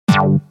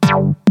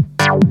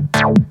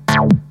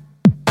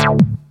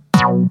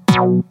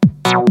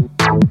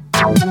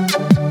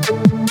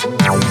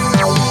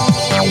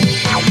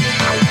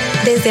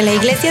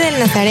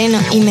Nazareno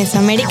y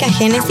Mesoamérica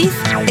Génesis,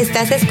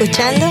 estás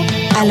escuchando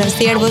a los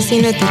siervos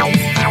inútiles.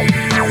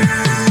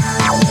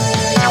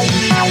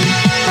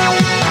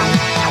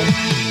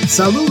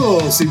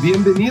 Saludos y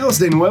bienvenidos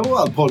de nuevo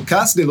al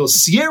podcast de los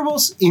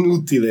siervos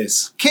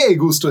inútiles. Qué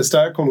gusto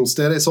estar con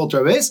ustedes otra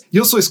vez.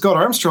 Yo soy Scott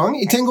Armstrong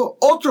y tengo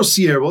otros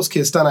siervos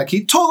que están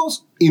aquí,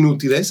 todos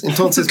inútiles.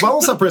 Entonces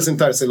vamos a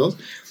presentárselos.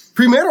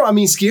 Primero a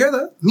mi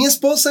izquierda, mi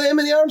esposa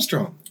Emily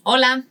Armstrong.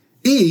 Hola.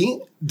 Y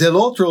del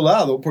otro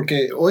lado,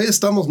 porque hoy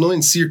estamos no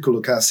en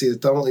círculo casi,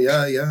 estamos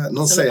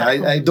no sé,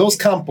 hay dos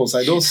campos,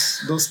 hay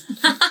dos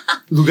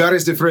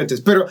lugares diferentes.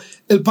 Pero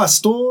el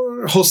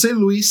pastor José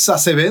Luis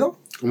Acevedo.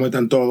 ¿Cómo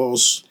están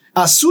todos?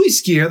 A su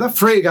izquierda,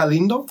 Frey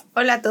Galindo.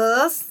 Hola a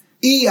todos.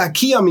 Y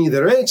aquí a mi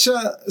derecha,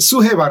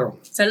 Suje Barón.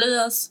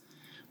 Saludos.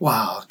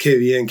 Wow, qué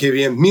bien, qué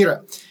bien.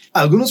 Mira,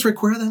 ¿algunos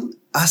recuerdan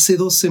hace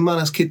 2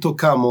 semanas que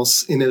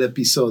tocamos en el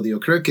episodio?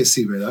 Creo que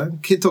sí, ¿verdad?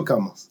 ¿Qué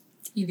tocamos?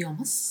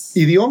 Idiomas.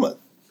 Idioma.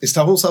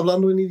 Estamos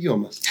hablando en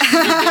idiomas.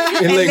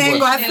 En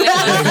lenguas.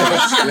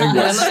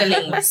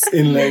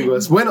 En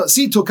lenguas. Bueno,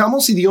 sí,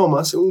 tocamos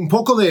idiomas. Un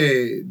poco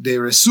de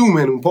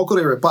resumen, un poco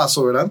de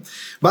repaso, ¿verdad?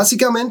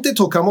 Básicamente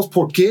tocamos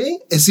por qué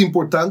es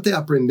importante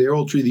aprender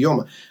otro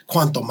idioma.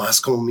 Cuanto más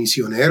como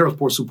misioneros,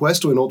 por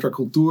supuesto, en otra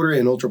cultura,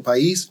 en otro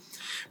país.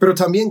 Pero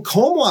también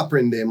cómo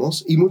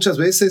aprendemos. Y muchas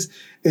veces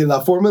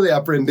la forma de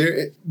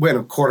aprender,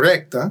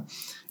 correcta,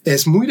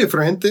 es muy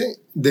diferente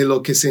de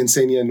lo que se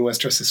enseña en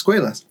nuestras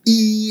escuelas.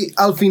 Y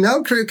al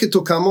final creo que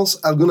tocamos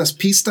algunas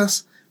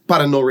pistas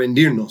para no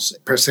rendirnos,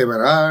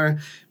 perseverar,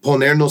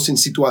 ponernos en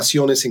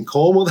situaciones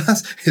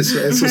incómodas.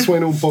 Eso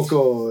suena un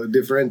poco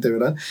diferente,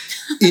 ¿verdad?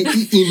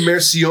 Y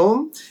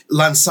inmersión,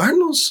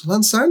 lanzarnos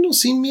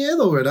sin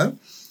miedo, ¿verdad?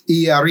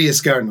 Y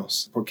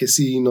arriesgarnos, porque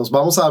si nos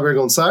vamos a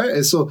avergonzar,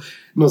 eso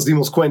nos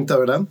dimos cuenta,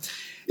 ¿verdad?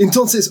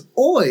 Entonces,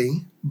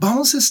 hoy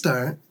vamos a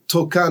estar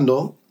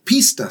tocando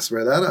pistas,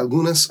 ¿verdad?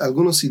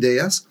 Algunas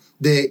ideas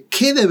de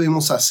qué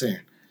debemos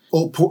hacer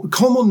o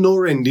cómo no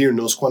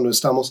rendirnos cuando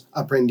estamos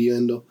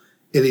aprendiendo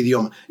el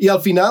idioma. Y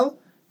al final,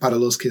 para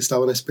los que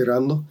estaban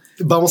esperando,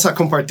 vamos a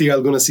compartir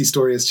algunas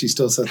historias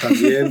chistosas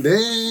también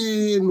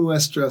de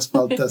nuestras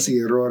faltas y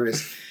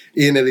errores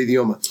en el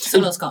idioma.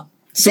 Solo Scott.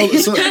 Es el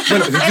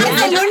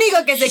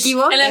único que se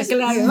equivoca.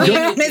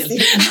 Claro.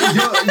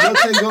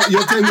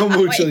 Yo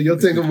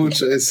tengo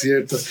mucho, es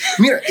cierto.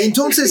 Mira,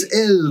 entonces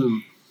el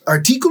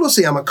artículo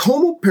se llama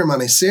 ¿Cómo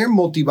permanecer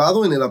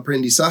motivado en el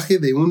aprendizaje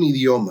de un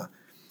idioma?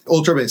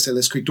 Otra vez, el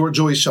escritor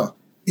Joy Shaw.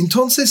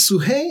 Entonces,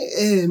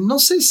 Suje, no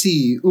sé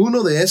si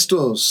uno de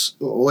estos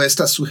o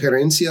estas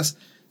sugerencias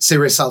se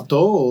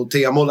resaltó o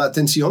te llamó la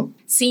atención.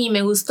 Sí,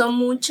 me gustó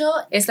mucho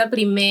esta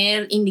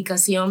primer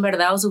indicación,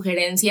 ¿verdad? O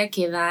sugerencia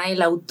que da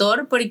el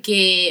autor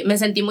porque me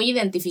sentí muy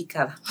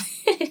identificada.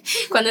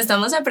 Cuando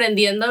estamos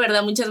aprendiendo,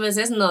 ¿verdad? Muchas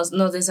veces nos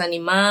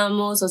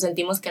desanimamos o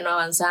sentimos que no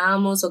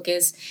avanzamos o que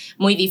es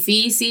muy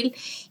difícil.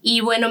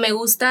 Y bueno, me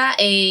gusta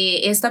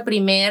esta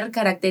primer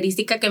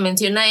característica que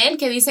menciona él,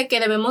 que dice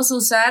que debemos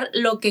usar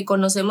lo que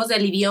conocemos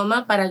del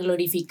idioma para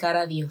glorificar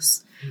a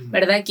Dios.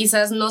 ¿Verdad?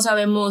 Quizás no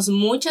sabemos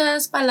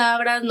muchas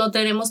palabras, no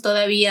tenemos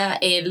todavía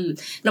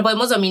no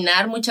podemos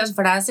dominar muchas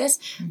frases,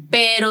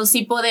 pero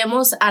sí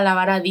podemos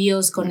alabar a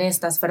Dios con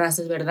estas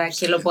frases, ¿verdad?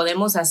 Que lo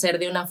podemos hacer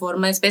de una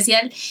forma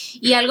especial.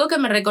 Y algo que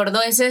me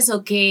recordó es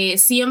eso, que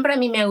siempre a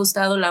mí me ha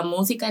gustado la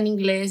música en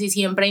inglés y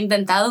siempre he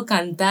intentado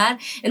cantar.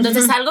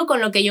 Entonces, algo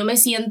con lo que yo me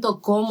siento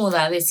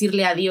cómoda,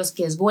 decirle a Dios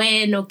que es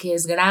bueno, que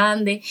es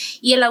grande.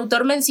 Y el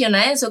autor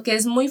menciona eso, que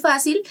es muy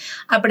fácil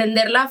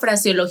aprender la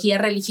fraseología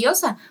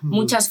religiosa.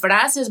 Muchas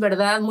frases,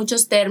 ¿verdad?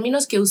 Muchos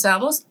términos que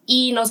usamos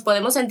y nos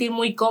podemos sentir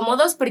muy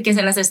cómodos porque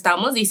se las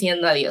estamos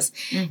diciendo a Dios.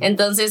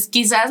 Entonces,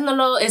 quizás no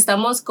lo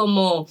estamos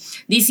como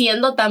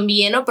diciendo tan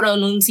bien o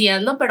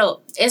pronunciando,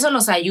 pero eso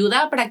nos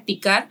ayuda a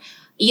practicar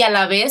y a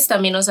la vez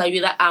también nos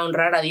ayuda a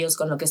honrar a Dios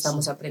con lo que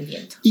estamos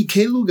aprendiendo. ¿Y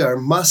qué lugar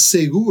más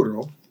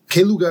seguro,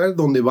 qué lugar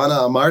donde van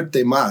a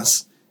amarte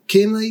más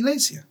que en la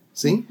iglesia?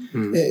 ¿Sí?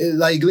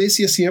 La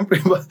iglesia siempre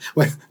va,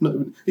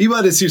 iba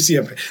a decir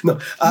siempre, no,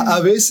 a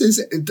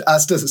veces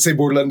hasta se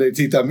burlan de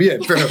ti también,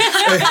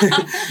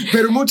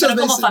 pero muchas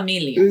veces... como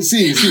familia.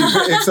 Sí,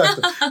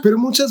 exacto. Pero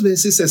muchas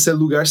veces es el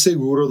lugar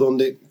seguro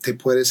donde te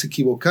puedes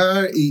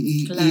equivocar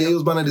y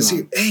ellos van a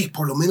decir, hey,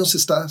 por lo menos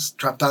estás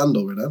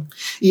tratando, ¿verdad?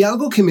 Y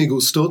algo que me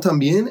gustó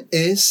también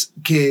es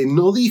que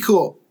no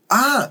dijo,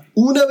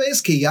 una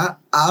vez que ya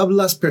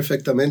hablas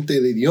perfectamente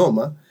el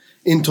idioma,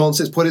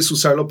 entonces puedes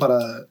usarlo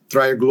para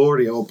traer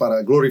gloria o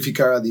para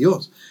glorificar a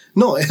Dios.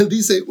 No, él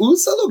dice,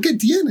 usa lo que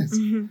tienes.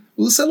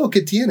 Usa lo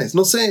que tienes.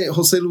 No sé,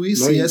 José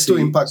Luis, si esto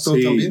impactó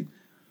también.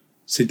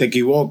 Si te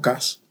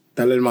equivocas,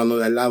 está el hermano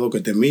de al lado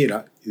que te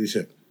mira y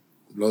dice,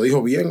 ¿lo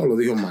dijo bien o lo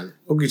dijo mal?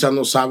 O quizás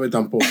no sabe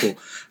tampoco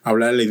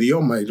hablar el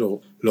idioma y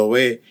lo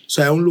ve. O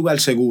sea, es un lugar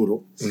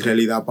seguro, en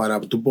realidad, para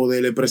tú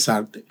poder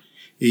expresarte.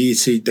 Y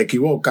si te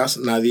equivocas,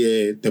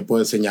 nadie te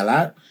puede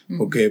señalar.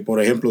 Porque, por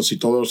ejemplo, si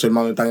todos los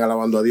hermanos están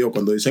alabando a Dios,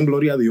 cuando dicen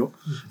gloria a Dios,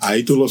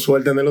 ahí tú lo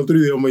sueltas en el otro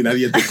idioma y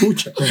nadie te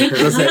escucha.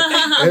 Entonces,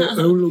 es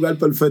un lugar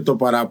perfecto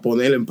para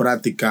poner en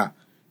práctica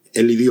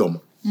el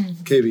idioma.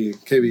 Qué bien,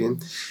 qué bien.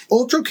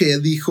 Otro que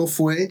él dijo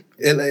fue,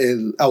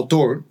 el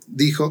autor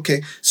dijo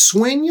que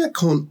sueña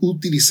con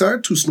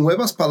utilizar tus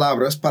nuevas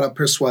palabras para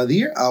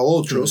persuadir a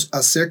otros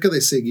acerca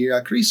de seguir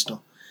a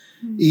Cristo.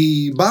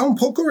 Y va un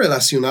poco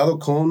relacionado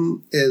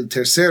con el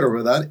tercero,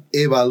 ¿verdad?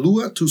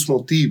 Evalúa tus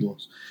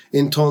motivos.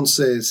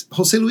 Entonces,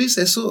 José Luis,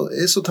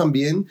 eso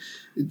también,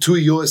 tú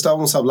y yo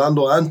estábamos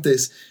hablando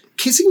antes.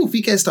 ¿Qué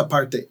significa esta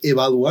parte?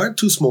 Evaluar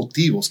tus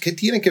motivos. ¿Qué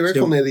tiene que ver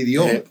con el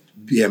idioma?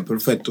 Bien,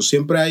 perfecto.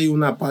 Siempre hay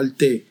una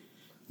parte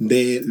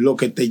de lo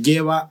que te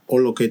lleva o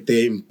lo que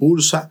te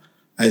impulsa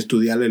a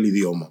estudiar el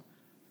idioma,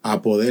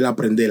 a poder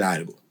aprender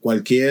algo.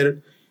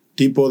 Cualquier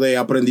tipo de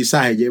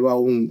aprendizaje lleva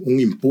un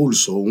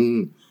impulso,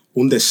 un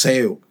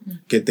deseo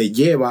que te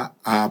lleva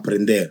a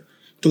aprender.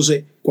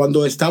 Entonces,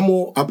 cuando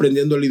estamos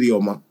aprendiendo el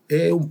idioma,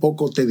 es un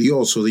poco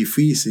tedioso,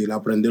 difícil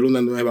aprender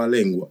una nueva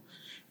lengua.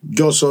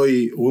 Yo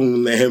soy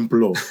un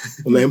ejemplo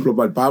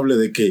palpable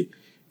de que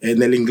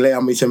en el inglés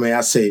a mí se me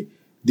hace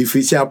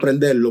difícil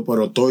aprenderlo,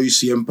 pero estoy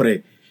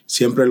siempre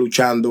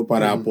luchando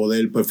para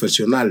poder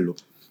perfeccionarlo.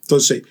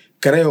 Entonces,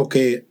 creo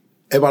que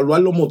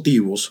evaluar los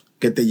motivos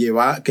que te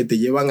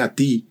llevan a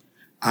ti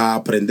a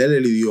aprender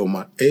el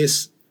idioma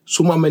es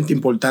sumamente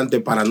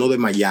importante para no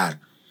desmayar,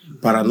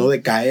 para no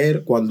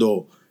decaer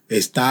cuando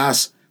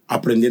estás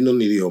aprendiendo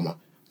un idioma.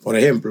 Por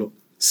ejemplo,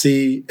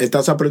 si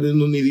estás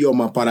aprendiendo un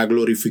idioma para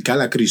glorificar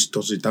a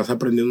Cristo, si estás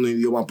aprendiendo un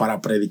idioma para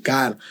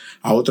predicar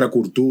a otras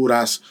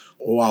culturas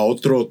o a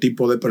otro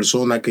tipo de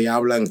personas que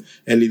hablan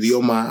el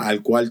idioma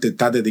al cual te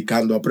estás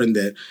dedicando a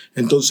aprender,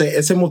 entonces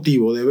ese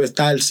motivo debe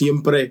estar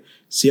siempre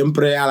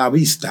a la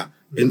vista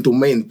en tu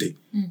mente,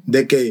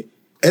 de que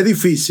es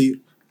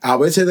difícil, a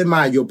veces de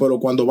mayo, pero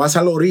cuando vas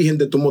al origen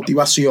de tu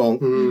motivación,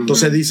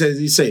 entonces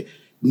dice,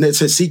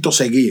 necesito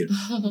seguir,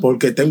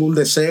 porque tengo un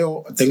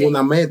deseo, tengo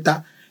una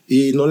meta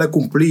y no la he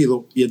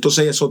cumplido, y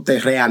entonces eso te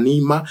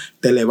reanima,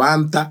 te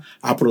levanta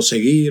a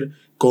proseguir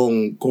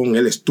con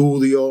el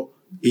estudio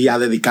y a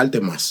dedicarte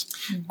más.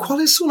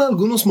 ¿Cuáles son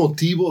algunos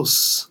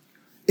motivos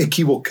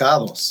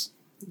equivocados?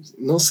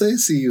 No sé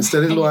si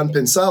ustedes lo han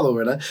pensado,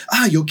 ¿verdad?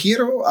 Yo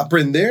quiero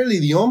aprender el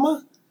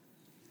idioma.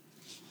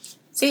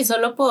 Sí,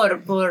 solo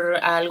por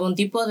algún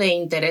tipo de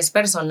interés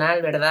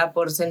personal, ¿verdad?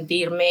 Por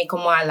sentirme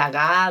como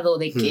halagado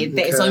de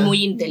que soy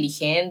muy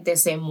inteligente,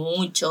 sé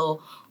mucho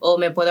o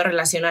me puedo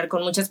relacionar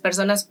con muchas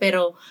personas,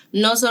 pero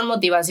no son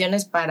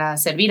motivaciones para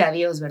servir a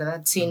Dios,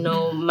 ¿verdad?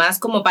 Sino más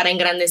como para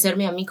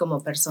engrandecerme a mí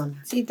como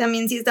persona. Sí,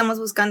 también sí estamos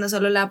buscando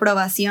solo la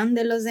aprobación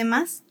de los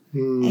demás,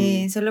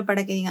 solo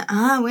para que digan,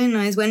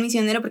 bueno, es buen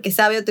misionero porque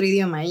sabe otro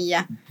idioma y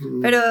ya.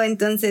 Pero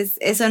entonces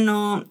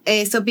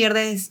eso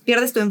pierdes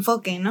tu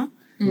enfoque, ¿no?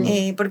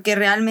 Porque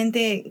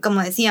realmente, como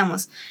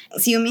decíamos,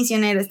 si un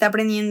misionero está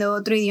aprendiendo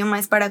otro idioma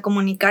es para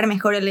comunicar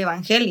mejor el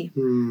evangelio,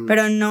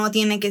 pero no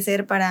tiene que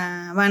ser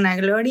para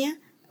vanagloria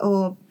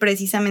o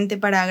precisamente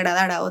para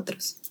agradar a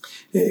otros.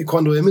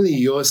 Cuando Emily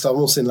y yo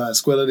estábamos en la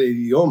escuela de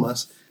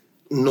idiomas,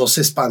 nos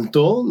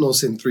espantó,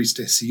 nos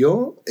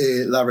entristeció,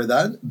 la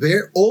verdad,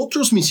 ver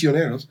otros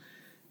misioneros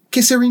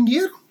que se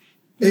rindieron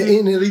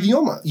en el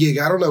idioma,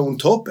 llegaron a un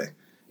tope.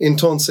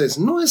 Entonces,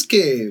 no es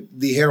que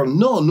dijeron,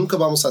 no, nunca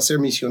vamos a ser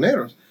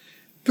misioneros,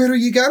 pero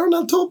llegaron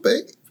al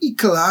tope y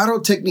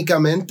claro,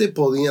 técnicamente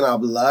podían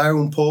hablar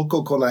un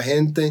poco con la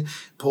gente,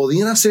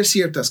 podían hacer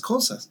ciertas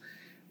cosas,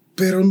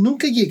 pero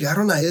nunca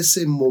llegaron a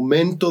ese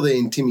momento de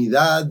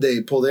intimidad,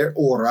 de poder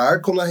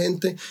orar con la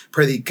gente,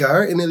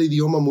 predicar en el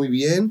idioma muy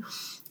bien.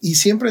 Y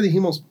siempre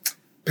dijimos,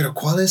 pero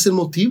 ¿cuál es el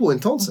motivo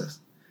entonces?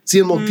 Si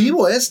el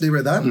motivo es de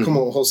verdad,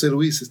 como José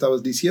Luis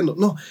estabas diciendo,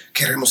 no,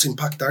 queremos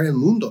impactar el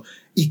mundo.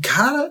 Y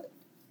cada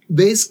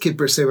vez que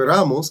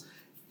perseveramos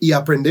y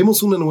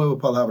aprendemos una nueva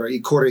palabra y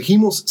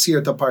corregimos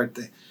cierta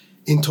parte,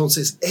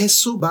 entonces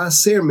eso va a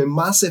hacerme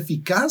más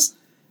eficaz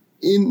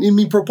en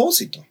mi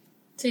propósito.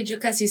 Sí,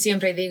 yo casi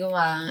siempre digo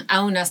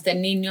aún hasta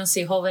niños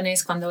y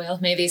jóvenes cuando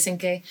ellos me dicen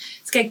que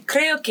es que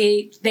creo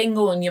que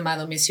tengo un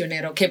llamado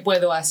misionero, ¿qué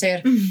puedo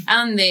hacer?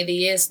 Aún de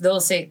 10,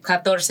 12,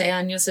 14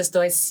 años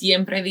estoy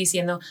siempre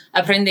diciendo,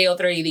 aprende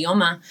otro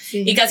idioma.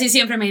 Sí. Y casi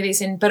siempre me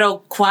dicen,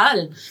 ¿pero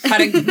cuál?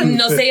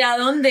 No sé a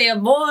dónde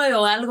voy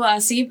o algo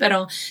así,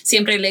 pero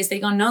siempre les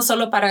digo, no,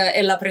 solo para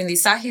el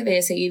aprendizaje de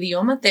ese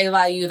idioma te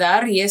va a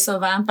ayudar y eso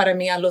va para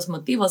mí a los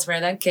motivos,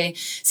 ¿verdad? Que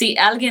si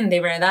alguien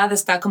de verdad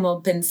está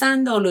como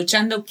pensando o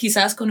luchando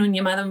quizás con un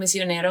llamado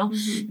misionero,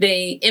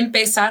 de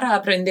empezar a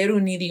aprender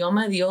un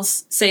idioma,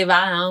 Dios se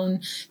va a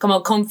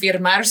como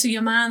confirmar su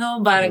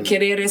llamado, va a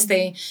querer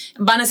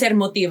van a ser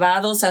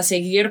motivados a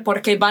seguir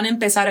porque van a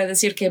empezar a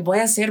decir que voy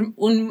a ser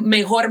un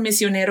mejor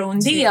misionero un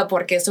día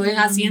porque estoy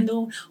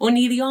haciendo un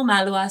idioma,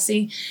 algo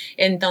así.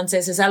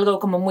 Entonces es algo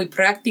como muy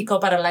práctico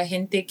para la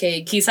gente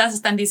que quizás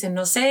están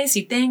diciendo, no sé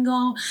si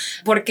tengo,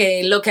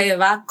 porque lo que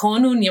va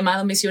con un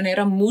llamado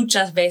misionero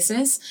muchas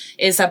veces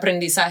es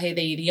aprendizaje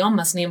de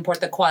idiomas, no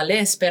importa cuál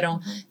es, pero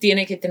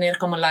tiene que tener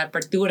como la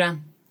apertura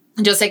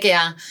Yo sé que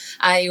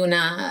hay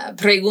una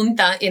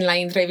pregunta en la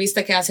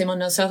entrevista que hacemos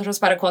nosotros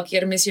para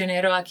cualquier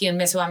misionero aquí en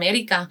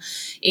Mesoamérica.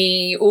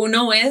 Y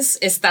uno es,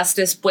 ¿estás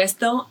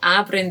dispuesto a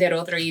aprender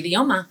otro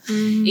idioma?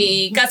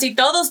 Y casi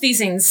todos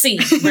dicen sí,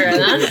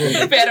 ¿verdad?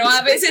 Pero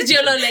a veces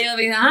yo lo leo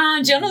y digo,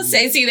 yo no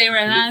sé si de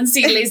verdad,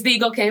 si les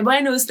digo que,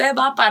 bueno, usted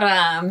va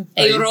para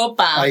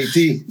Europa.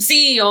 Haití.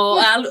 Sí, o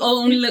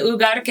un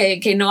lugar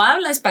que no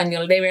habla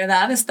español. ¿De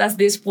verdad estás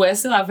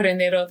dispuesto a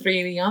aprender otro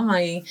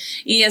idioma? Y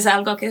es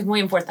algo que es muy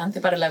importante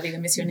para la vida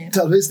misionera.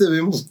 Tal vez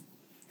debemos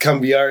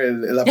cambiar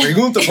la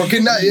pregunta, porque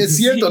es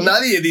cierto,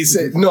 nadie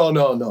dice,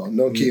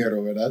 no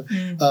quiero, ¿verdad?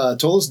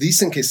 Todos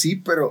dicen que sí,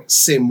 pero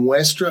se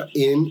muestra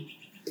en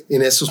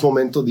esos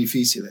momentos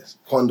difíciles,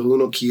 cuando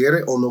uno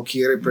quiere o no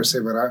quiere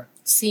perseverar.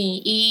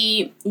 Sí,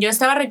 y yo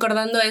estaba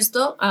recordando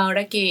esto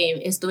ahora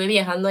que estuve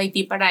viajando a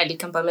Haití para el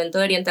campamento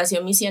de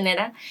orientación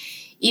misionera.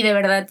 Y de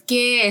verdad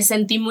que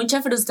sentí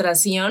mucha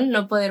frustración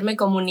no poderme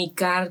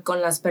comunicar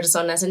con las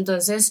personas.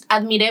 Entonces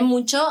admiré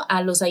mucho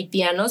a los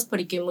haitianos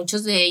porque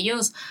muchos de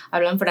ellos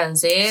hablan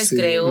francés,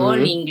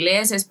 creol,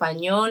 inglés,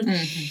 español.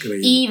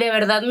 Y de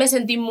verdad me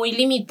sentí muy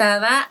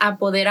limitada a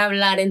poder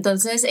hablar.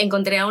 Entonces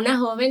encontré a una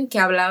joven que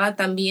hablaba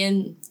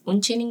también un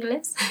chin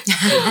inglés,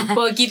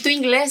 poquito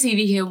inglés, y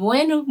dije,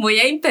 bueno, voy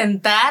a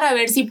intentar a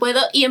ver si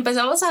puedo. Y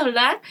empezamos a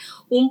hablar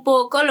un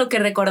poco lo que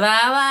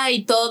recordaba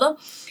y todo.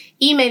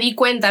 Y me di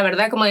cuenta,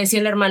 ¿verdad? Como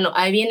decía el hermano,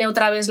 ahí viene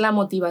otra vez la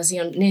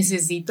motivación.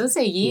 Necesito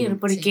seguir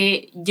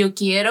porque yo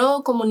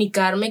quiero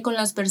comunicarme con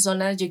las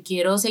personas, yo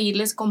quiero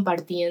seguirles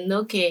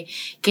compartiendo que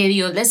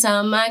Dios les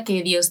ama,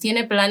 que Dios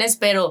tiene planes,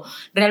 pero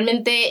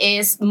realmente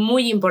es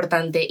muy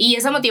importante. Y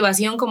esa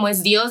motivación como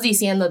es Dios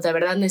diciéndote,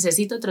 ¿verdad?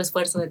 Necesito otro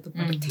esfuerzo de tu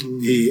parte.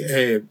 Y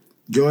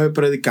yo he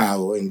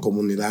predicado en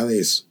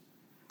comunidades,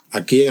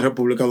 aquí en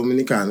República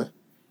Dominicana,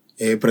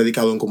 he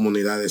predicado en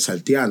comunidades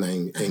saltianas,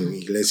 en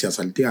iglesias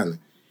saltianas.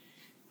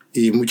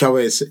 Y muchas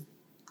veces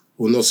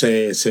uno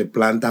se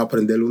planta a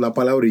aprenderle una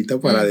palabrita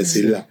para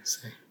decirla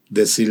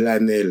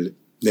en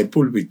el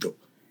púlpito.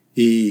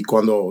 Y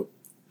cuando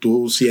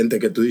tú sientes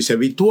que tú dices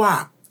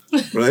victoire,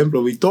 por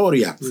ejemplo,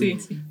 victoria,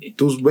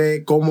 tú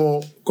ves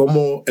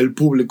cómo el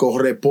público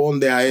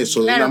responde a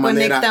eso de una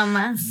manera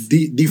más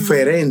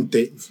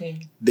diferente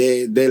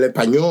del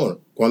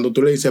español. Cuando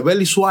tú le dices,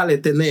 Beli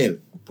Suárez tener,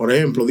 por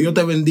ejemplo, Dios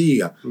te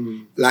bendiga,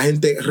 la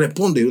gente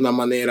responde de una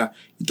manera.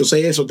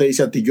 Entonces eso te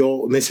dice a ti,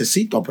 yo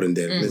necesito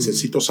aprender,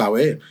 necesito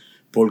saber,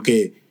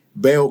 porque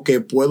veo que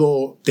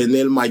puedo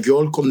tener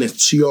mayor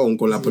conexión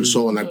con la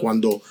persona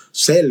cuando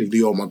sé el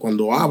idioma,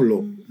 cuando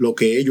hablo lo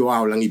que ellos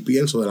hablan y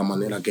pienso de la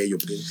manera que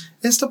ellos piensan.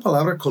 Esta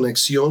palabra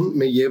conexión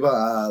me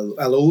lleva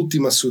a la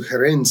última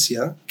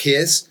sugerencia,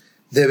 que es,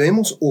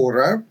 debemos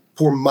orar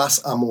por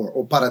más amor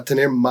o para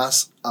tener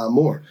más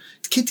amor.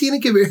 ¿Qué tiene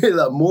que ver el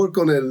amor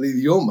con el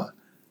idioma?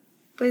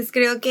 Pues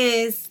creo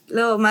que es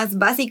lo más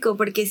básico,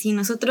 porque si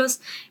nosotros,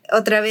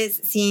 otra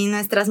vez, si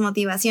nuestras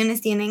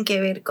motivaciones tienen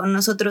que ver con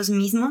nosotros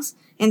mismos,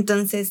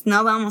 entonces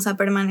no vamos a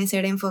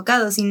permanecer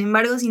enfocados. Sin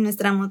embargo, si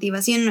nuestra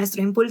motivación,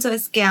 nuestro impulso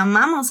es que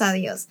amamos a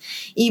Dios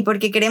y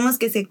porque queremos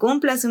que se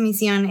cumpla su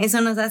misión,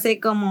 eso nos hace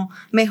como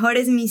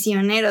mejores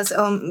misioneros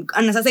o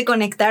nos hace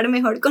conectar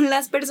mejor con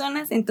las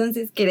personas,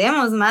 entonces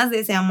queremos más de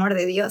ese amor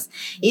de Dios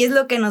y es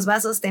lo que nos va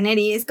a sostener.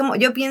 Y es como,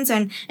 yo pienso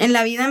en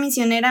la vida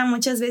misionera,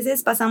 muchas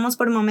veces pasamos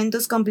por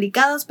momentos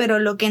complicados, pero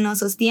lo que nos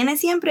sostiene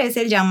siempre es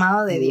el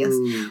llamado de Dios.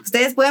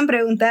 Ustedes pueden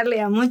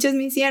preguntarle a muchos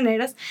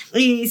misioneros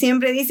y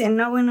siempre dicen,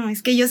 no, bueno,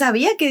 es que yo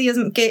sabía que Dios,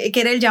 que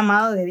era el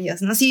llamado de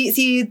Dios, ¿no?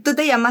 Si tú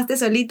te llamaste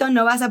solito,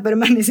 no vas a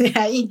permanecer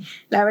ahí,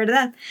 la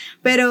verdad.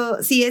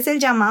 Pero si es el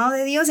llamado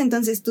de Dios,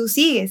 entonces tú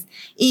sigues.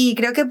 Y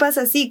creo que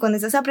pasa así, cuando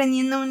estás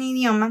aprendiendo un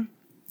idioma,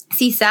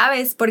 si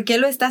sabes por qué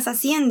lo estás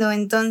haciendo,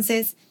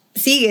 entonces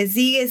sigues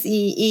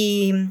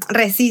y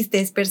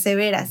resistes,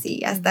 perseveras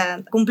y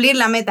hasta cumplir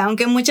la meta,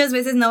 aunque muchas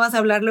veces no vas a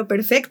hablarlo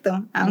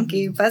perfecto,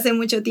 aunque pase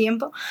mucho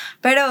tiempo,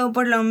 pero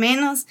por lo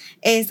menos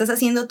estás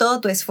haciendo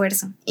todo tu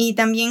esfuerzo. Y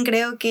también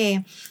creo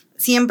que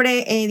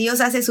siempre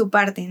Dios hace su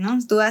parte, ¿no?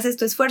 Tú haces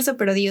tu esfuerzo,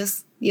 pero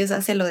Dios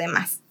hace lo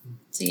demás.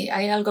 Sí,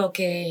 hay algo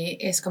que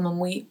es como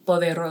muy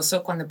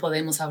poderoso cuando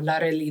podemos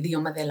hablar el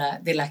idioma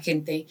de la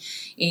gente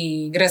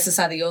y gracias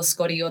a Dios,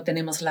 Corio,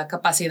 tenemos la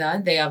capacidad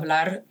de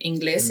hablar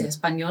inglés y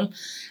español.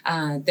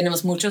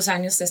 Tenemos muchos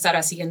años de estar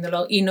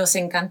haciéndolo y nos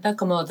encanta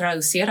como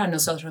traducir a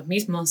nosotros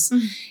mismos.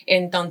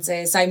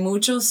 Entonces hay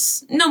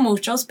muchos, no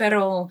muchos,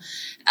 pero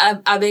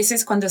a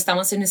veces cuando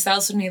estamos en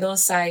Estados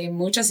Unidos hay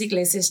muchas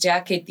iglesias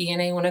ya que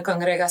tienen una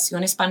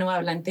congregación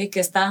hispanohablante que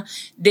está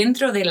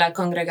dentro de la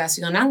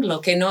congregación anglo,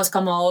 que no es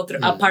como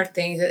otro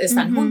aparte,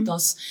 están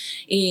juntos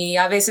y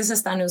a veces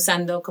están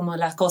usando como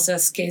las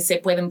cosas que se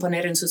pueden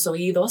poner en sus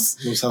oídos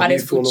para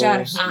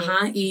escuchar.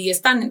 Y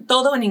están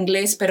todo en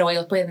inglés, pero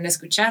ellos pueden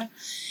escuchar.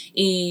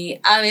 Y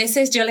a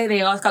veces yo le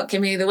digo que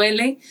me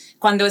duele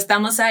cuando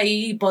estamos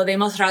ahí y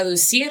podemos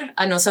traducir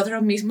a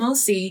nosotros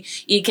mismos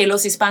y que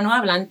los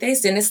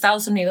hispanohablantes en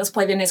Estados Unidos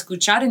pueden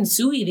escuchar en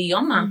su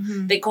idioma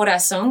de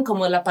corazón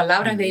como la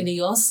palabra de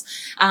Dios,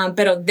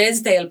 pero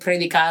desde el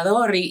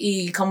predicador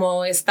y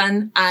como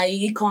están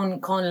ahí con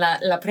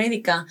la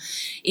prédica.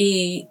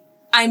 Y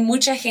hay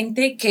mucha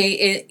gente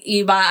que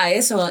iba a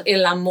eso,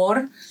 el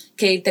amor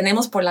que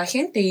tenemos por la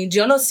gente. Y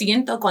yo lo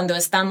siento cuando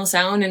estamos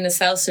aún en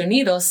Estados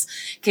Unidos,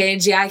 que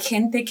ya hay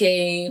gente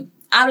que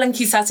hablan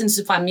quizás en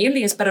sus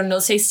familias, pero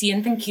no se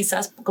sienten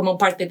quizás como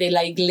parte de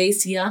la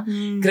iglesia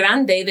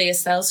grande de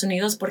Estados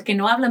Unidos porque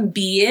no hablan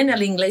bien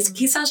el inglés.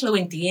 Quizás lo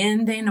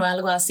entienden o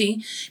algo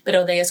así,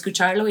 pero de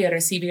escucharlo y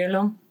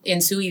recibirlo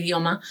en su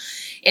idioma.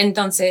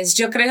 Entonces,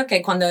 yo creo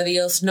que cuando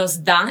Dios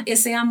nos da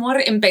ese amor,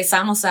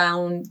 empezamos a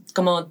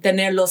como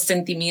tener los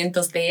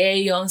sentimientos de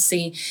ellos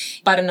y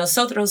para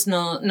nosotros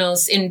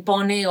nos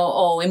impone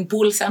o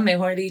impulsa,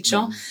 mejor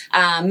dicho,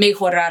 a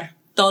mejorar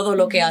todo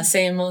lo que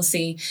hacemos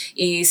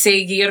y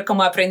seguir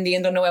como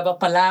aprendiendo nuevas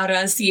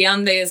palabras. Y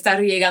antes de estar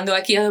llegando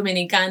aquí a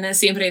Dominicana,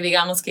 siempre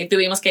digamos que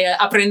tuvimos que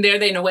aprender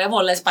de nuevo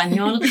el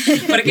español,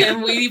 porque es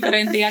muy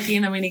diferente aquí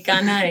en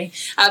Dominicana. Y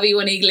había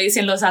una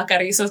iglesia en Los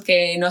Alcarrizos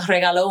que nos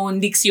regaló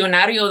un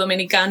diccionario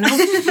dominicano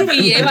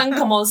y llevan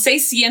como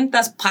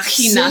 600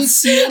 páginas.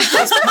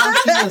 600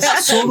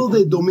 páginas solo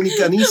de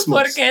dominicanismo.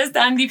 Porque es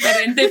tan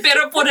diferente,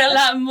 pero por el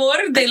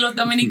amor de los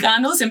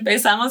dominicanos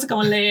empezamos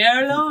como a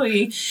leerlo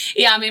y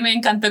a mí me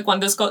encanta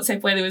cuando Scott se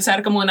puede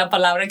usar como una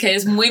palabra que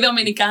es muy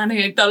dominicana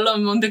y todo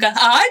el mundo dice,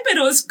 ay,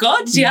 pero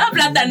Scott ya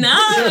platanado.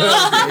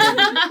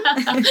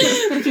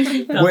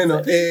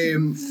 Bueno,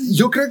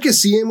 yo creo que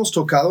sí hemos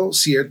tocado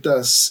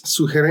ciertas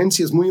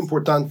sugerencias muy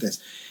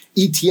importantes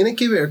y tiene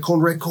que ver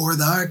con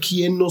recordar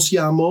quién nos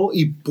llamó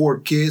y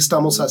por qué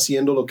estamos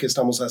haciendo lo que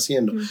estamos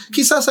haciendo.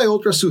 Quizás hay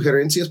otras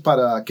sugerencias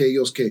para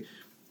aquellos que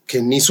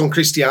ni son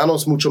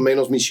cristianos, mucho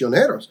menos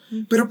misioneros,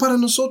 pero para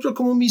nosotros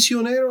como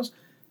misioneros,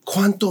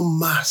 cuanto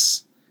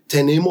más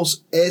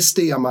tenemos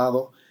este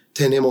llamado,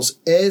 tenemos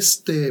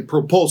este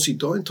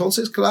propósito,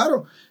 entonces,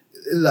 claro,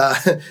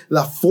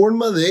 la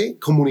forma de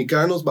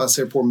comunicarnos va a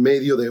ser por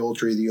medio de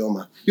otro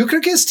idioma. Yo creo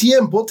que es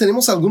tiempo,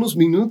 tenemos algunos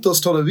minutos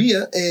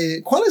todavía.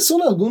 ¿Cuáles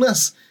son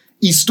algunas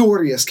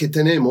historias que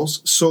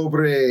tenemos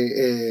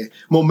sobre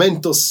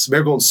momentos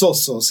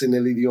vergonzosos en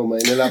el idioma,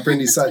 en el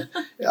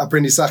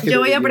aprendizaje Yo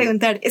voy a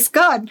preguntar,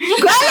 Scott,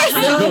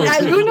 ¿cuáles son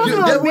algunos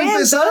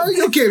momentos?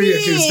 Yo quería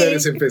que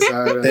ustedes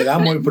empezaran. Te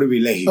damos el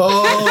privilegio.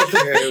 Oh,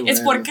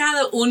 es por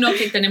cada uno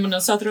que tenemos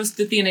nosotros,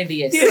 tú tienes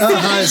 10.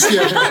 Ajá, es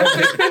cierto.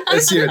 Okay.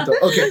 Es cierto.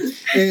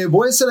 Okay.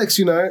 Voy a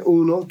seleccionar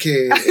uno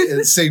que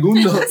el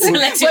segundo. Voy a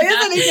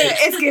seleccionar,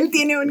 es que él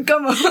tiene un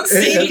como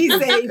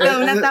índice y toda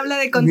una tabla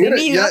de contenido.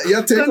 Mira,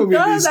 ya tengo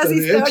todas las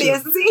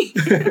historias, sí.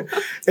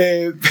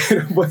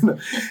 Pero bueno,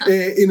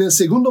 en el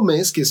segundo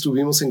mes que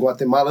estuvimos en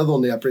Guatemala,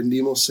 donde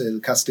aprendimos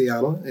el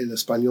castellano, el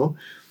español,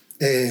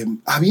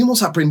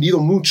 habíamos aprendido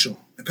mucho,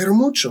 pero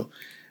mucho.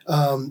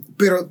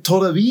 Pero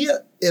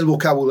todavía el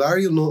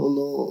vocabulario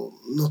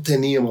no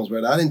teníamos,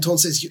 ¿verdad?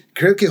 Entonces,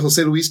 creo que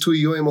José Luis, tú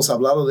y yo hemos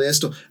hablado de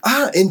esto.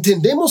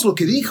 Entendemos lo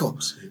que dijo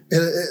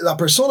la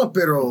persona,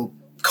 pero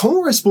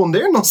 ¿cómo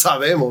responder? No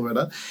sabemos,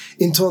 ¿verdad?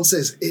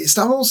 Entonces,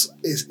 estamos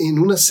en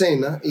una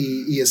cena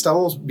y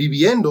estamos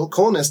viviendo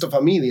con esta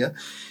familia.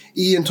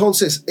 Y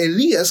entonces,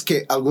 Elías,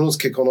 que algunos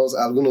que conocen,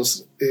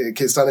 algunos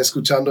que están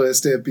escuchando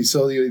este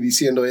episodio y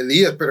diciendo,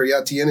 Elías, pero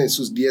ya tiene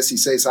sus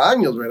 16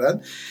 años, ¿verdad?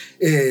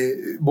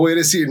 Voy a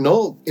decir,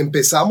 no,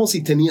 empezamos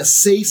y tenía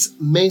 6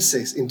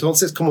 meses.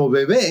 Entonces, como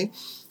bebé,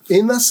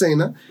 en la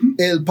cena,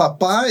 el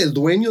papá, el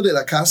dueño de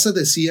la casa,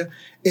 decía,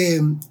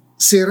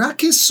 ¿será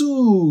que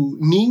su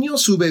niño,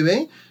 su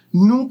bebé,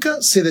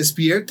 nunca se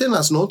despierta en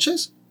las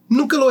noches?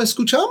 Nunca lo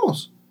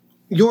escuchamos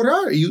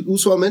llorar y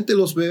usualmente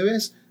los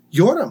bebés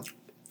lloran.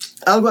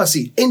 Algo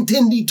así.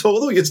 Entendí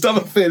todo y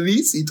estaba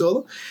feliz y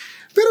todo.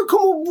 Pero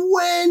como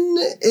buen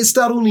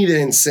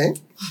estadounidense,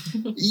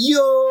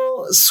 yo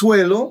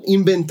suelo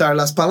inventar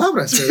las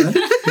palabras, ¿verdad?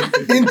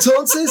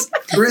 Entonces,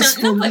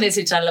 no puedes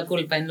echar la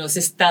culpa en los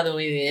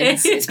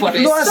estadounidenses por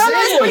eso. Lo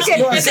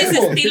hacemos. Ese es el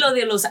estilo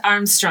de los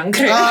Armstrong,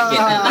 creo.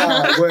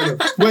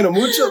 Bueno,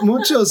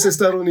 muchos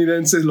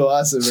estadounidenses lo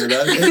hacen,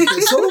 ¿verdad?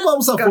 Solo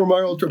vamos a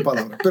formar otra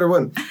palabra. Pero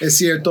bueno, es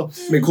cierto,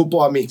 me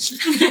culpo a mí.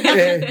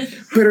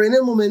 Pero en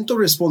el momento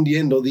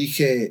respondiendo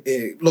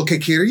dije, lo que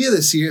quería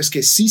decir es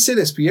que sí se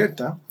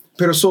despierta,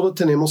 pero solo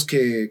tenemos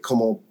que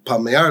como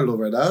palmearlo,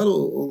 ¿verdad?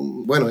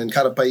 Bueno, en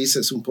cada país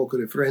es un poco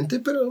diferente,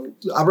 pero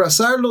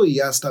abrazarlo y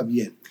ya está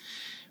bien.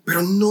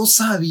 Pero no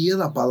sabía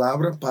la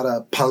palabra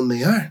para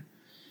palmear.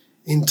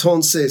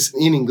 Entonces,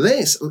 en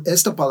inglés,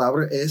 esta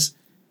palabra es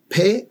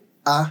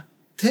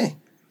P-A-T,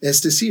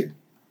 es decir,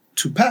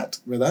 to pat,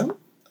 ¿verdad?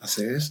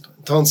 Hacer esto.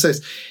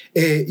 Entonces,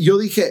 yo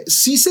dije,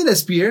 sí se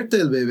despierta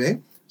el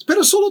bebé,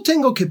 pero solo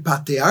tengo que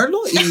patearlo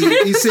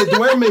y se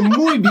duerme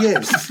muy bien.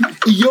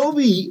 Y yo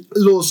vi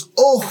los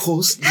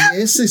ojos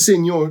de ese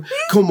señor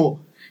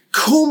como,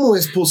 ¿Cómo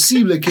es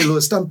posible que lo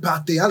están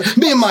pateando?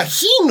 Me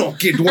imagino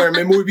que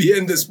duerme muy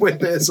bien después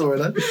de eso,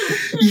 ¿verdad?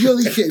 Y yo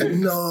dije,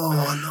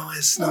 no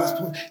es.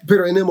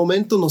 Pero en el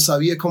momento no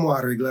sabía cómo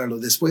arreglarlo.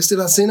 Después de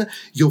la cena,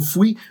 yo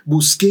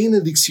busqué en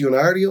el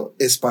diccionario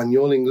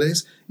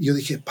español-inglés. Y yo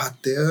dije,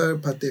 patear.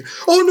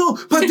 Oh, no,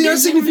 patear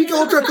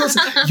significa otra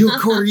cosa. Yo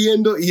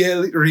corriendo y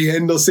él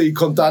riéndose y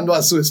contando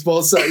a su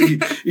esposa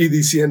y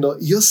diciendo,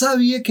 yo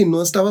sabía que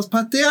no estabas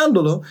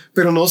pateándolo,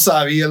 pero no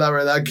sabía la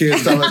verdad que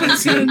estabas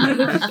diciendo.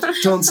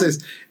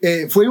 Entonces,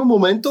 fue un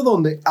momento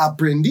donde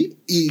aprendí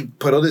y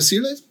puedo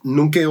decirles,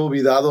 nunca he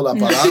olvidado la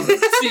palabra.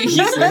 Sí.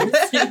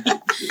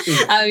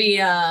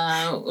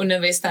 Había una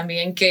vez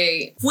también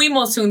que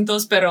fuimos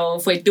juntos, pero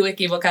fue tu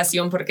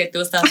equivocación porque tú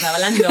estabas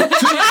hablando.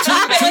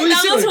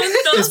 Estamos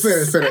juntos.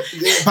 Espera.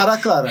 Para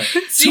aclarar,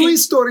 Sí. su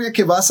historia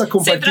que vas a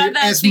compartir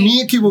es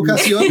mi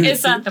equivocación.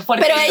 Exacto.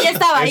 Porque Pero ella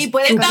estaba ahí,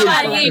 puede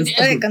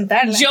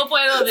contarla. Yo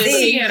puedo decir,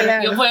 Sí,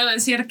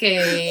 claro.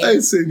 que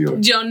Ay, señor.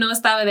 yo no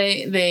estaba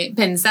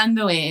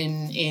pensando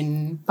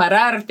en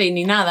pararte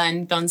ni nada,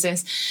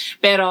 entonces,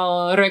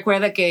 pero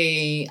recuerda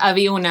que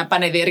había una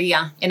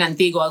panadería en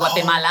Antigua,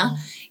 Guatemala.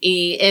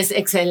 Y es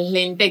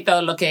excelente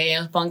todo lo que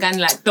ellos pongan.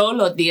 Todos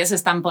los días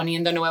están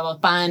poniendo nuevos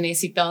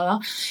panes y todo.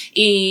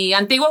 Y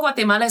Antigua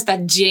Guatemala está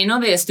lleno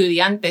de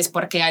estudiantes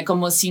porque hay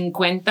como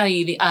 50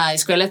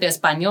 escuelas de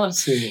español.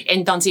 Sí.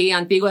 Entonces,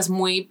 Antigua es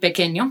muy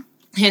pequeño.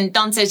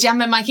 Entonces ya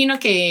me imagino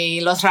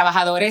que los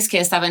trabajadores que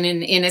estaban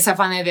en esa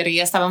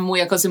panadería estaban muy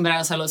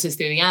acostumbrados a los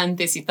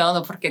estudiantes y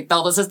todo, porque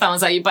todos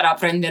estamos ahí para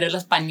aprender el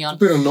español.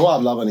 Pero no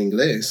hablaban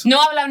inglés.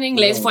 No hablaban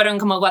inglés, No. fueron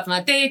como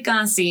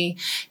guatemaltecas y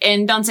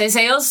entonces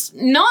ellos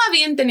no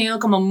habían tenido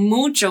como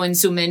mucho en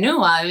su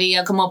menú.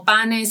 Había como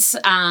panes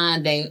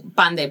de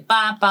pan de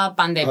papa,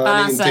 pan de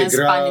pasas,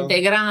 pan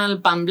integral,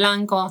 pan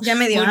blanco. Ya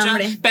me dio mucho,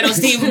 hambre. pero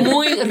sí,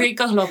 muy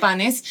ricos los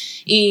panes.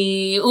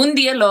 Y un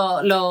día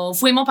lo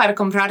fuimos para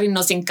comprar y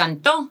nos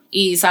encantó.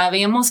 Y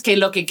sabíamos que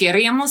lo que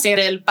queríamos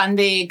era el pan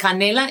de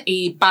canela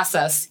y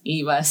pasas.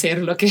 Iba a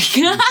ser lo que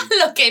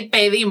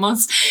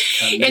pedimos.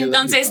 Canela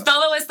Entonces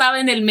todo estaba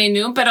en el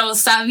menú, pero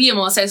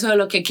sabíamos eso es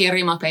lo que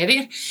queríamos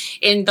pedir.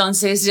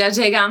 Entonces ya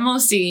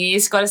llegamos y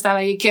Scott estaba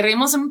ahí,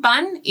 queremos un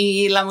pan.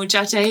 Y la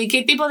muchacha, ¿y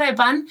qué tipo de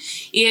pan?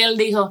 Y él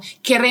dijo,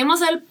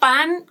 queremos el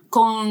pan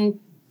con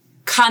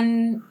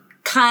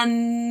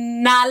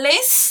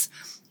canales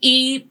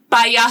y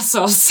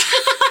payasos.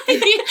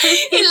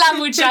 Y la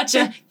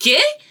muchacha, ¿qué?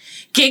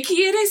 ¿Qué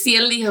quieres? Y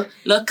él dijo,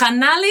 los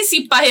canales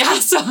y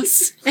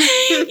payasos.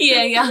 Y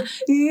ella,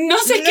 no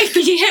sé qué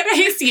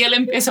quieres. Y él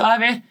empezó a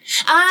ver,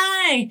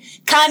 ¡ay!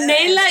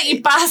 Canela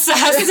y pasas.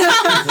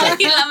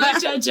 Y la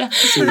muchacha,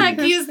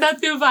 aquí está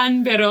tu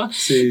pan, pero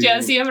Sí.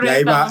 ya siempre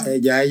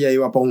Ya ella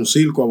iba para un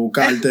circo a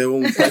buscarte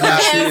un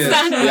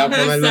payaso y a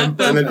ponerlo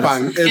en el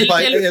pan.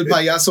 El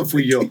payaso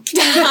fui yo.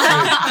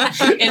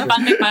 el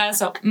pan de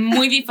payaso,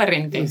 muy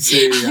diferente.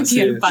 Sí, así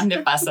que el es. pan de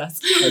pasas.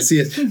 Así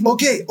es.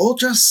 Ok,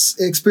 otras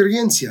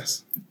experiencias.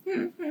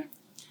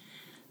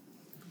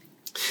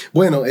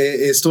 Bueno,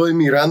 estoy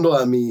mirando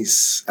a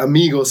mis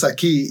amigos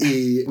aquí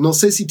y no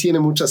sé si tiene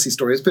muchas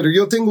historias, pero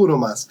yo tengo uno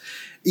más.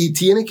 Y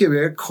tiene que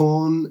ver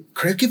con,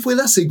 creo que fue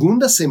la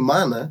segunda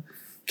semana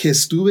que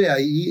estuve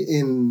ahí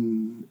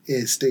en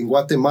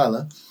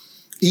Guatemala.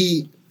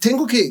 Y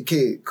tengo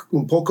que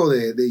un poco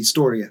de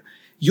historia.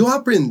 Yo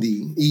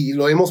aprendí, y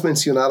lo hemos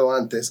mencionado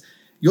antes,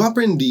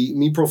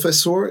 mi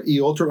profesor y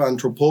otro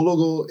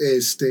antropólogo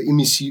y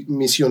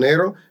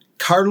misionero,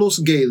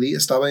 Carlos Gailey,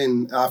 estaba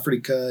en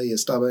África y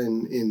estaba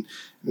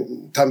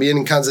también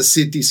en Kansas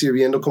City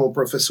sirviendo como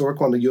profesor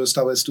cuando yo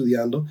estaba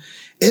estudiando.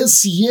 Él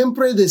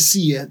siempre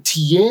decía,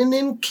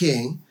 tienen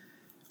que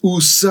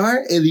usar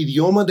el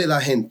idioma de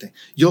la gente.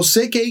 Yo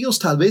sé que ellos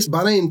tal vez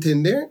van a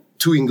entender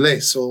tu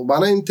inglés o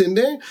van a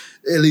entender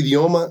el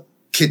idioma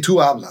que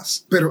tú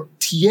hablas, pero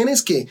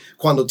tienes que,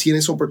 cuando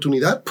tienes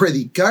oportunidad,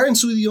 predicar en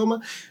su idioma,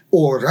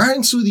 orar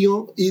en su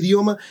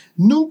idioma.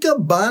 Nunca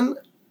van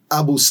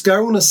a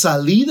buscar una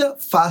salida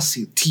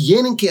fácil.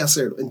 Tienen que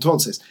hacerlo.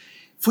 Entonces,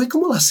 fue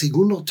como la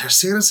segunda o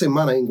tercera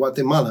semana en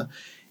Guatemala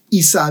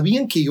y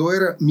sabían que yo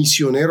era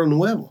misionero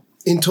nuevo.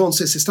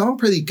 Entonces, estaban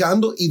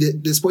predicando y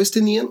después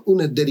tenían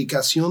una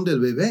dedicación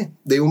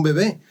de un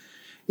bebé.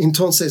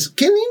 Entonces,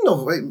 qué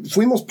lindo.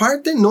 Fuimos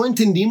parte, no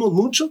entendimos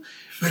mucho,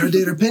 pero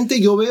de repente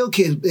yo veo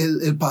que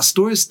el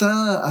pastor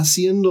está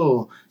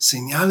haciendo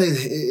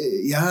señales,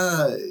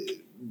 ya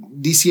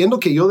diciendo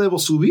que yo debo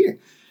subir.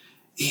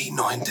 Y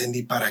no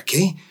entendí para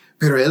qué,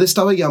 pero él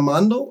estaba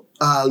llamando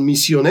al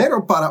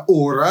misionero para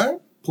orar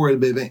por el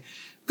bebé.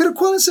 Pero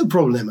 ¿cuál es el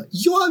problema?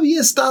 Yo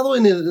había estado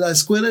en la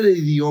escuela de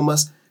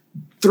idiomas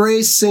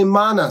 3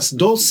 semanas,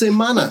 2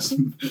 semanas.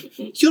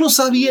 Yo no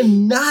sabía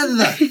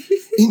nada.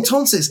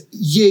 Entonces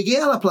llegué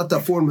a la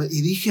plataforma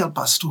y dije al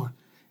pastor,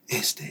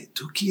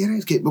 ¿tú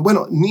quieres que...?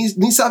 Bueno,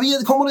 ni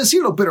sabía cómo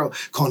decirlo, pero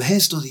con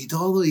gestos y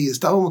todo, y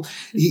estábamos,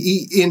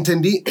 y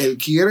entendí, él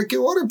quiere que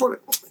ore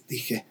por...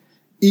 Dije,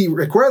 y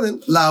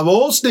recuerden, la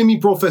voz de mi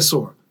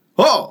profesor,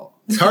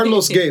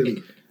 Carlos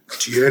Gailey,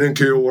 tienen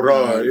que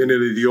orar en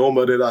el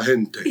idioma de la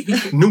gente.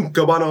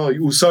 Nunca van a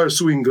usar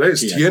su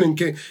inglés. Tienen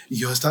que... Y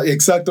yo estaba,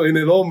 exacto, en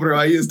el hombro,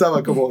 ahí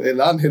estaba como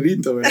el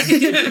angelito, ¿verdad?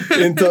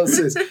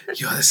 Entonces,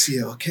 yo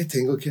decía, ok,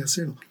 tengo que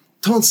hacerlo.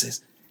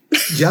 Entonces,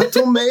 ya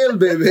tomé el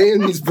bebé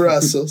en mis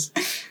brazos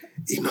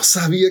y no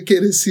sabía qué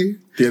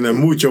decir. Tiene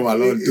mucho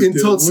valor.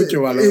 Entonces,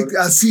 mucho valor.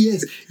 Así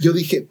es. Yo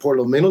dije, por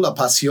lo menos la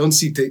pasión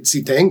sí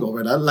tengo,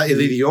 ¿verdad?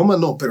 El idioma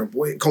no, pero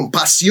con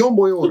pasión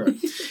voy a orar.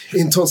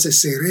 Entonces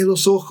cerré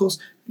los ojos.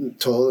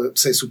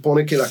 Se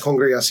supone que la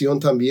congregación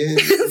también.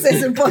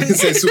 Se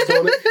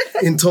supone.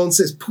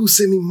 Entonces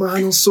puse mi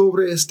mano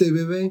sobre este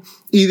bebé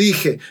y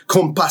dije,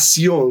 con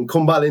pasión,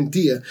 con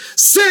valentía,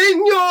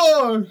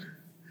 Señor,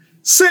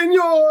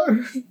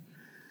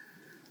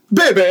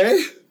 bebé.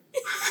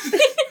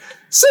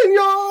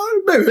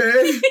 Señor,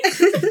 bebé.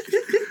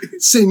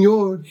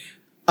 Señor,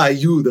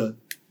 ayuda,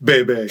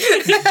 bebé.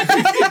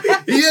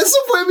 Y eso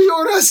fue mi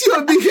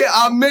oración. Dije,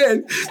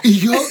 amén. Y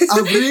yo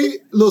abrí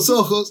los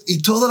ojos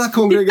y toda la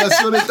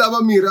congregación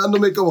estaba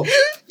mirándome como,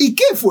 ¿y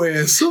qué fue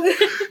eso?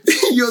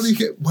 Y yo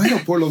dije, bueno,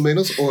 por lo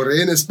menos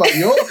oré en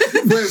español.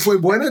 Fue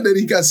buena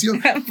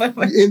dedicación.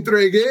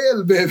 Entregué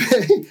el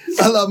bebé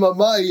a la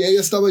mamá y ella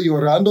estaba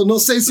llorando. No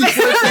sé si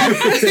fue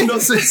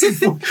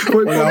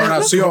por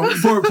oración,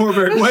 por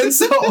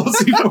vergüenza o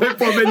si fue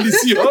por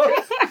bendición.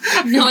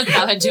 No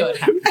estaba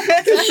llorando.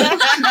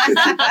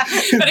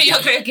 Pero yo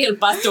creo que el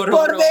pastor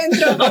por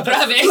dentro,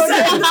 otra vez. Por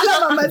dentro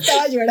la mamá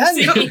estaba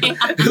llorando. Sí.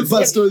 El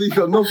pastor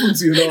dijo, no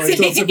funcionó,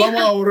 entonces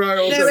vamos a orar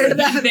otra vez.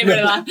 De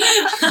verdad.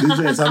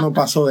 Dice, esa no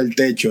pasó del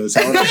techo.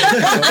 Esa hora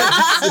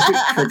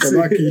se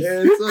quedó aquí.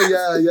 Eso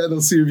ya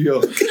no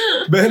sirvió.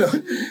 Bueno,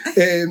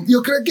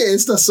 yo creo que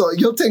estas son,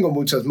 yo tengo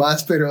muchas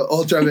más, pero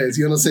otra vez,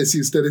 yo no sé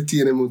si ustedes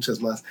tienen muchas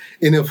más.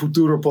 En el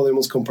futuro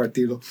podemos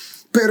compartirlo.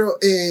 Pero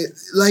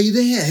la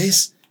idea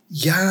es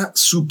ya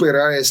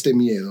superar este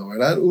miedo,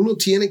 ¿verdad? Uno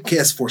tiene que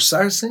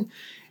esforzarse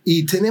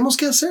y tenemos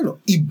que hacerlo.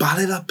 Y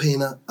vale la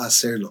pena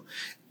hacerlo.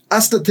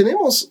 Hasta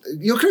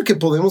yo creo que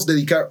podemos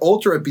dedicar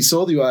otro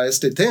episodio a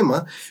este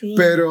tema, sí.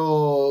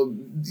 Pero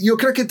yo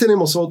creo que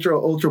tenemos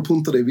otro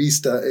punto de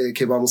vista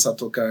que vamos a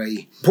tocar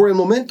ahí. Por el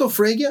momento,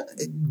 Freya,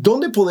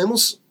 ¿dónde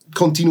podemos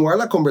continuar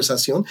la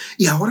conversación?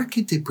 Y ahora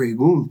que te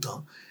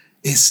pregunto,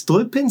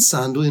 estoy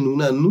pensando en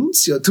un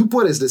anuncio, tú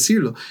puedes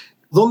decirlo,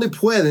 donde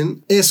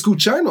pueden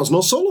escucharnos,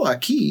 no solo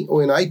aquí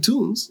o en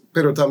iTunes,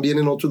 pero también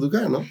en otro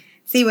lugar, ¿no?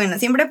 Sí, bueno,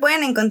 siempre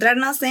pueden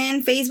encontrarnos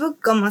en Facebook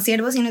como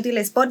Siervos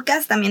Inútiles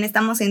Podcast, también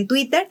estamos en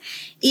Twitter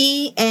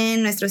y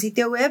en nuestro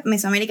sitio web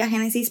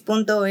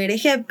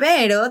mesoamericagenesis.org,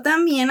 pero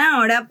también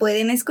ahora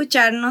pueden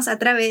escucharnos a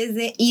través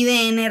de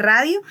IDN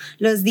Radio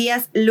los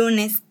días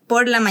lunes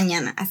por la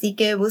mañana, así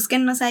que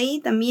búsquennos ahí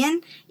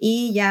también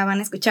y ya van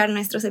a escuchar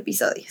nuestros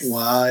episodios.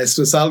 ¡Wow!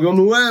 Esto es algo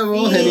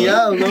nuevo, sí.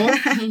 Genial, ¿no?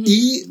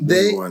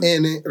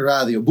 IDN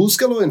Radio,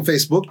 búscalo en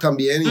Facebook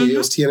también y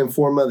ellos tienen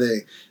forma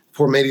de,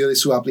 por medio de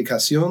su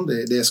aplicación,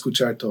 de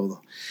escuchar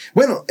todo.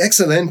 Bueno,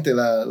 excelente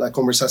la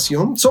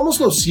conversación. Somos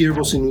los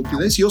Siervos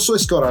Inútiles. Yo soy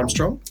Scott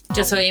Armstrong.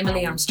 Yo soy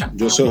Emily Armstrong.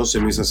 Yo soy José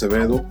Luis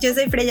Acevedo. Yo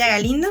soy Freya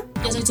Galindo.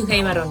 Yo soy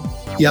Tujei Barón.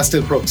 Y hasta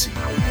el próximo.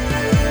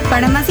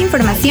 Para más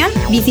información,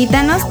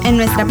 visítanos en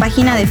nuestra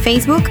página de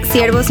Facebook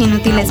Siervos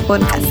Inútiles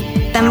Podcast.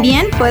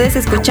 También puedes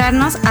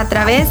escucharnos a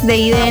través de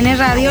IDN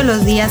Radio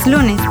los días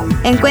lunes.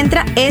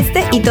 Encuentra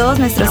este y todos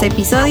nuestros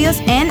episodios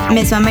en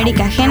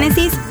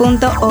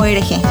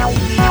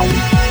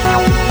mesoamericagenesis.org.